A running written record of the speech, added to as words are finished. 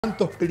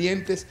Tantos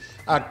clientes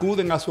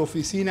acuden a su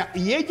oficina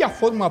y ella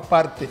forma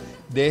parte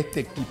de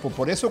este equipo.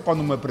 Por eso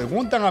cuando me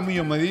preguntan a mí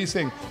o me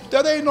dicen,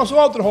 ustedes y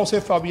nosotros,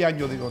 José Fabián,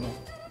 yo digo no.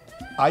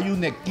 Hay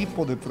un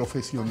equipo de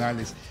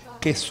profesionales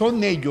que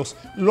son ellos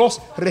los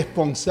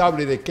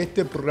responsables de que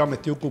este programa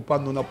esté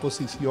ocupando una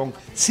posición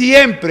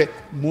siempre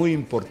muy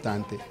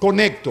importante.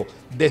 Conecto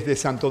desde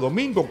Santo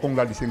Domingo con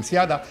la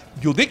licenciada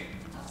Yuditf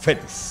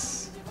Féliz.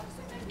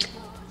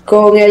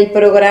 Con el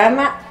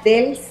programa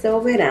del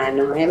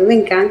soberano. A mí me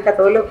encanta,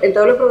 en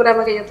todos los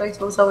programas que yo estoy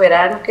son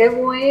soberanos. ¡Qué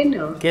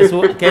bueno! Qué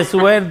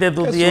suerte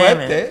tú tienes.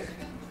 Suerte.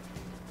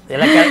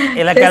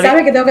 Usted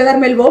sabe que tengo que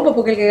darme el bombo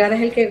porque el que gana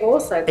es el que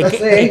goza.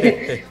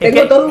 Entonces,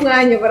 tengo todo un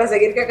año para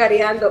seguir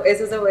cacareando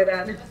ese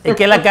soberano. Es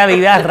que la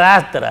calidad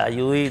arrastra,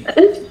 Judith.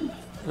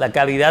 La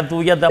calidad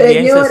tuya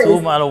también, señores, se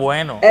suma a lo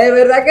bueno. ¿Es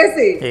verdad que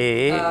sí?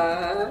 Sí.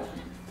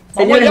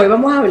 Señores, hoy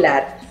vamos a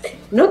hablar.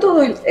 No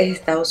todo es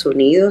Estados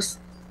Unidos.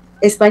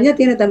 España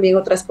tiene también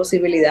otras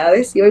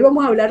posibilidades y hoy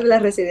vamos a hablar de la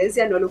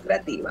residencia no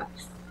lucrativa.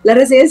 La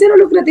residencia no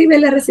lucrativa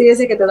es la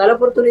residencia que te da la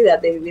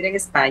oportunidad de vivir en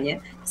España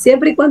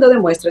siempre y cuando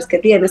demuestres que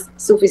tienes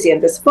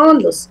suficientes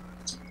fondos.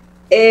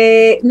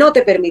 No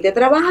te permite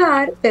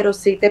trabajar, pero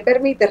sí te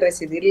permite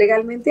residir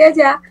legalmente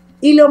allá,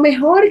 y lo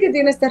mejor que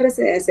tiene esta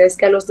residencia es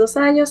que a los 2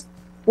 años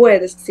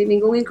puedes sin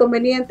ningún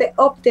inconveniente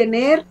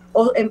obtener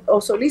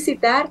o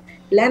solicitar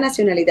la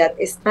nacionalidad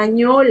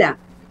española.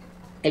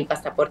 El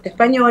pasaporte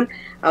español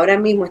ahora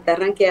mismo está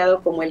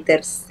rankeado como el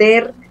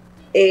tercer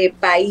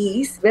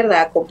país,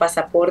 ¿verdad?, con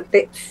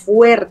pasaporte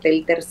fuerte,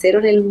 el tercero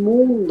en el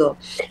mundo.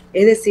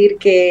 Es decir,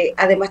 que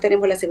además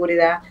tenemos la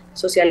seguridad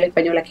social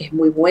española, que es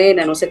muy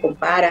buena, no se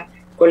compara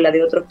con la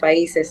de otros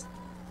países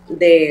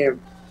del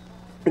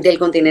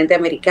continente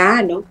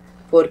americano,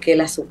 porque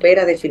la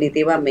supera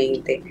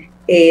definitivamente.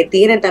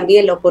 Tienen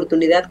también la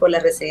oportunidad con la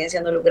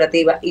residencia no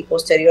lucrativa y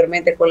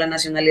posteriormente con la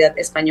nacionalidad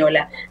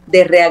española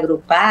de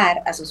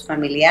reagrupar a sus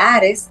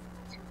familiares.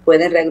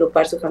 Pueden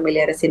reagrupar sus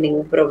familiares sin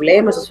ningún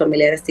problema, sus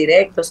familiares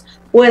directos.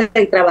 Pueden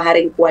trabajar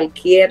en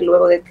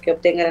luego de que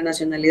obtengan la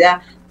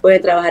nacionalidad,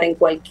 pueden trabajar en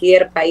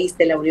cualquier país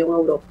de la Unión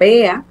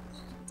Europea,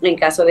 en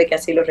caso de que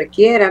así lo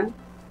requieran.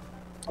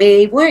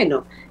 Y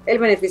bueno, el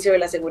beneficio de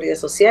la seguridad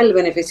social, el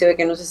beneficio de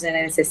que no se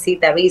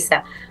necesita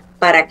visa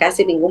para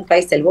casi ningún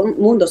país del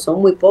mundo.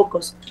 Son muy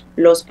pocos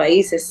los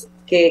países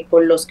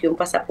con los que un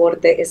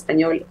pasaporte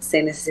español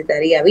se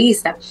necesitaría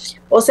visa.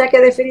 O sea que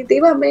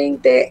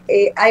definitivamente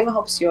hay más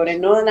opciones.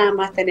 No nada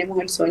más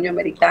tenemos el sueño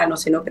americano,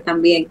 sino que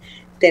también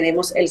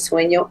tenemos el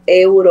sueño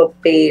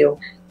europeo.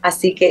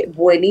 Así que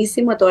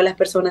buenísimo a todas las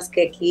personas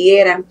que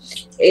quieran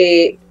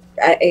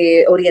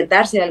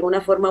orientarse de alguna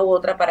forma u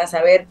otra para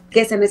saber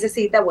qué se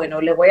necesita. Bueno,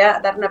 les voy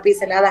a dar una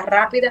pincelada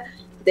rápida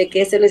de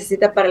qué se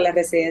necesita para la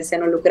residencia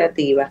no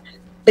lucrativa.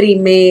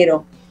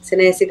 Primero, se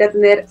necesita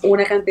tener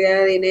una cantidad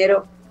de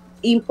dinero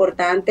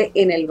importante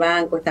en el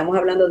banco. Estamos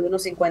hablando de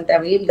unos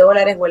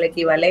 $50,000 o el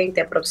equivalente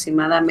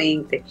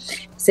aproximadamente.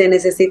 Se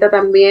necesita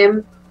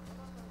también,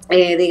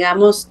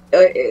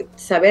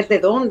 saber de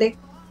dónde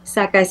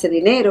saca ese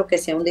dinero, que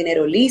sea un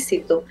dinero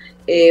lícito,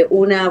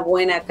 una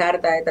buena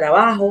carta de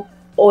trabajo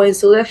o en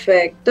su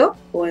defecto,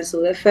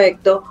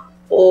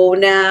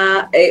 un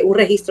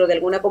registro de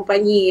alguna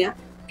compañía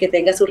que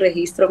tenga su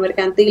registro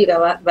mercantil,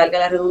 valga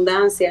la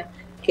redundancia,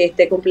 que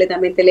esté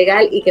completamente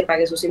legal y que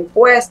pague sus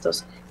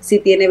impuestos. Si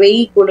tiene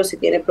vehículos, si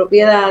tiene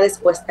propiedades,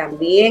 pues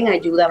también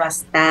ayuda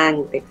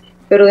bastante.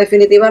 Pero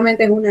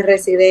definitivamente es una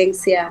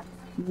residencia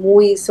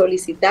muy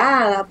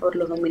solicitada por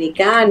los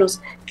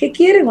dominicanos que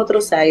quieren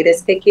otros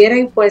aires, que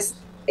quieren pues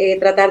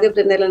tratar de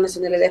obtener la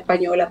nacionalidad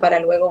española para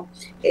luego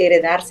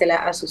heredársela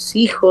a sus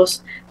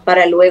hijos,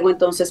 para luego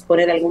entonces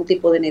poner algún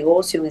tipo de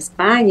negocio en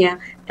España.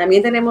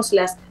 También tenemos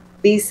las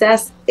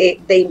visas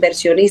de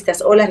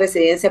inversionistas o la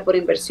residencia por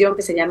inversión,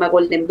 que se llama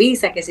Golden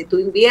Visa, que si tú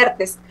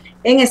inviertes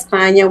en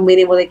España un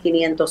mínimo de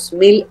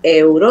 500,000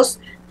 euros,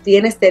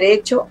 tienes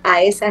derecho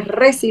a esa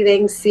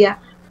residencia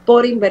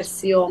por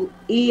inversión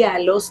y a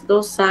los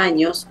 2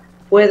 años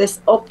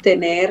puedes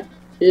obtener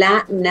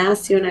la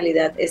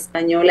nacionalidad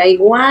española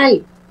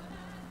igual.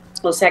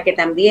 O sea que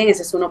también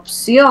esa es una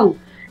opción.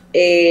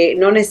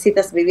 No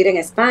necesitas vivir en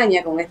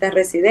España con esta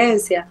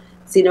residencia,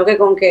 sino que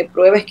con que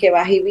pruebes que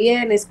vas y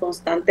vienes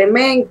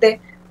constantemente,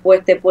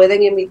 pues te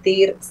pueden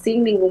emitir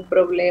sin ningún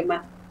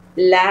problema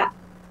la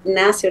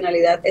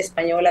nacionalidad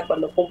española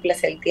cuando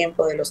cumples el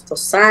tiempo de los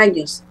 2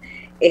 años.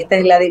 Esta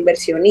es la de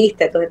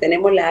inversionista. Entonces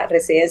tenemos la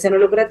residencia no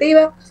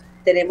lucrativa,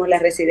 tenemos la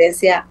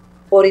residencia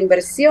por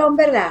inversión,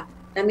 ¿verdad?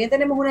 También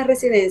tenemos una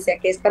residencia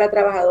que es para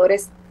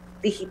trabajadores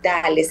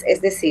digitales, es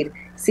decir,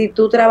 si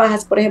tú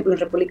trabajas, por ejemplo, en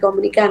República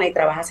Dominicana y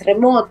trabajas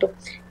remoto,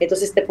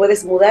 entonces te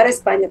puedes mudar a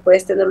España,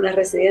 puedes tener una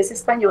residencia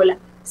española,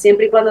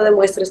 siempre y cuando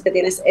demuestres que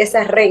tienes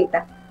esa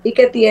renta y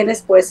que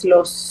tienes pues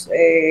los,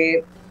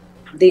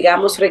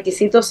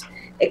 requisitos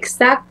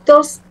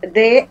exactos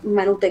de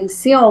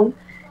manutención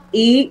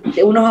y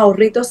de unos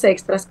ahorritos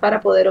extras para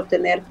poder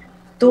obtener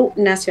tu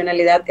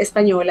nacionalidad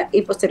española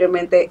y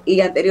posteriormente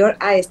y anterior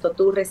a esto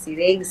tu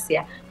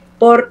residencia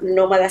por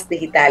nómadas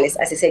digitales,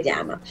 así se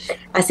llama.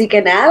 Así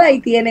que nada,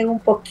 ahí tienen un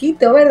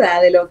poquito, ¿verdad?,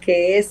 de lo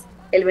que es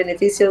el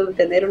beneficio de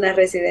tener una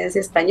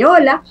residencia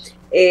española.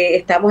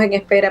 Estamos en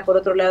espera, por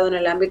otro lado, en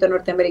el ámbito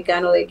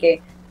norteamericano de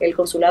que el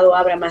consulado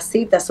abra más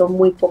citas. Son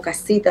muy pocas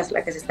citas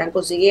las que se están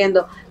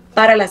consiguiendo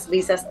para las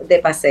visas de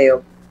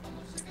paseo.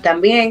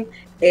 También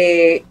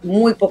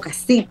muy pocas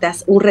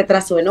citas, un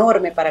retraso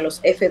enorme para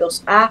los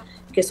F2A,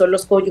 que son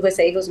los cónyuges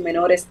e hijos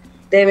menores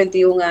de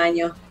 21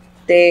 años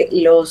de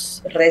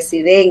los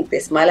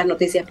residentes. Malas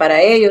noticias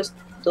para ellos.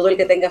 Todo el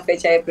que tenga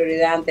fecha de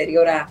prioridad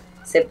anterior a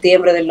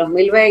septiembre del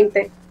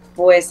 2020,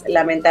 pues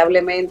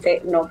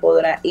lamentablemente no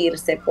podrá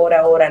irse por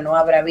ahora, no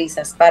habrá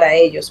visas para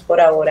ellos por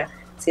ahora,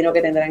 sino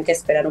que tendrán que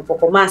esperar un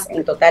poco más.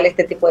 En total,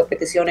 este tipo de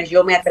peticiones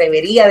yo me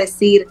atrevería a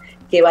decir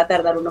que va a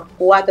tardar unos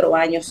 4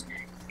 años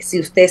si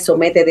usted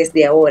somete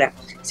desde ahora.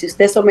 Si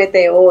usted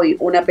somete hoy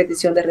una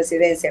petición de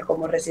residencia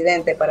como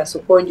residente para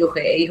su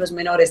cónyuge e hijos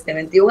menores de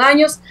 21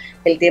 años,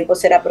 el tiempo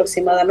será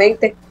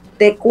aproximadamente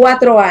de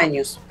 4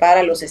 años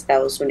para los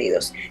Estados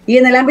Unidos. Y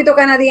en el ámbito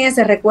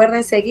canadiense,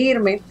 recuerden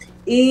seguirme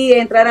y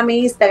entrar a mi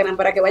Instagram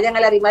para que vayan a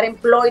Larimar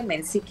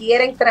Employment. Si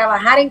quieren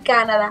trabajar en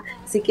Canadá,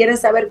 si quieren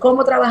saber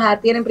cómo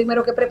trabajar, tienen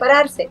primero que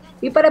prepararse.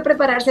 Y para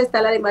prepararse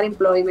está Larimar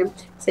Employment,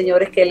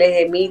 señores, que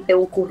les emite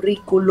un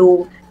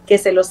currículum, que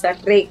se los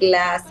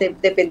arregla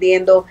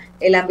dependiendo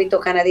el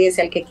ámbito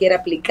canadiense al que quiera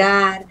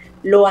aplicar,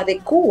 lo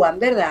adecúan,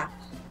 ¿verdad?,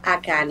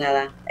 a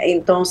Canadá.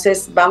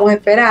 Entonces vamos a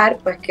esperar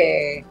pues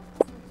que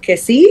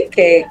sí,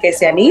 que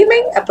se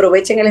animen,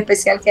 aprovechen el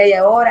especial que hay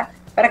ahora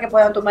para que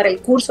puedan tomar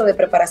el curso de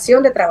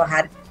preparación de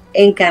trabajar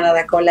en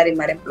Canadá con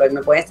Larimar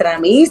Employment. Pueden entrar a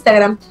mi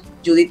Instagram,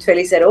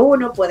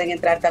 Yuditf01, pueden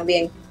entrar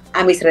también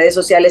a mis redes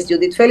sociales,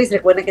 Yuditf.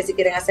 Recuerden que si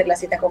quieren hacer la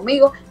cita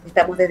conmigo,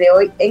 estamos desde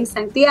hoy en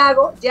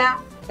Santiago, ya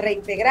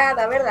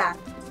reintegrada, ¿verdad?,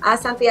 a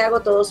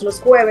Santiago todos los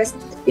jueves,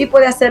 y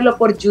puede hacerlo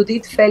por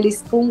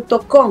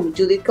judithfeliz.com,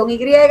 Judith con Y,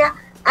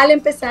 al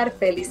empezar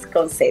Féliz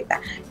con Z.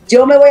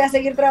 Yo me voy a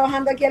seguir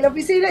trabajando aquí en la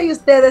oficina y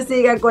ustedes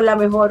sigan con la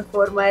mejor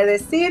forma de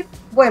decir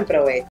buen provecho.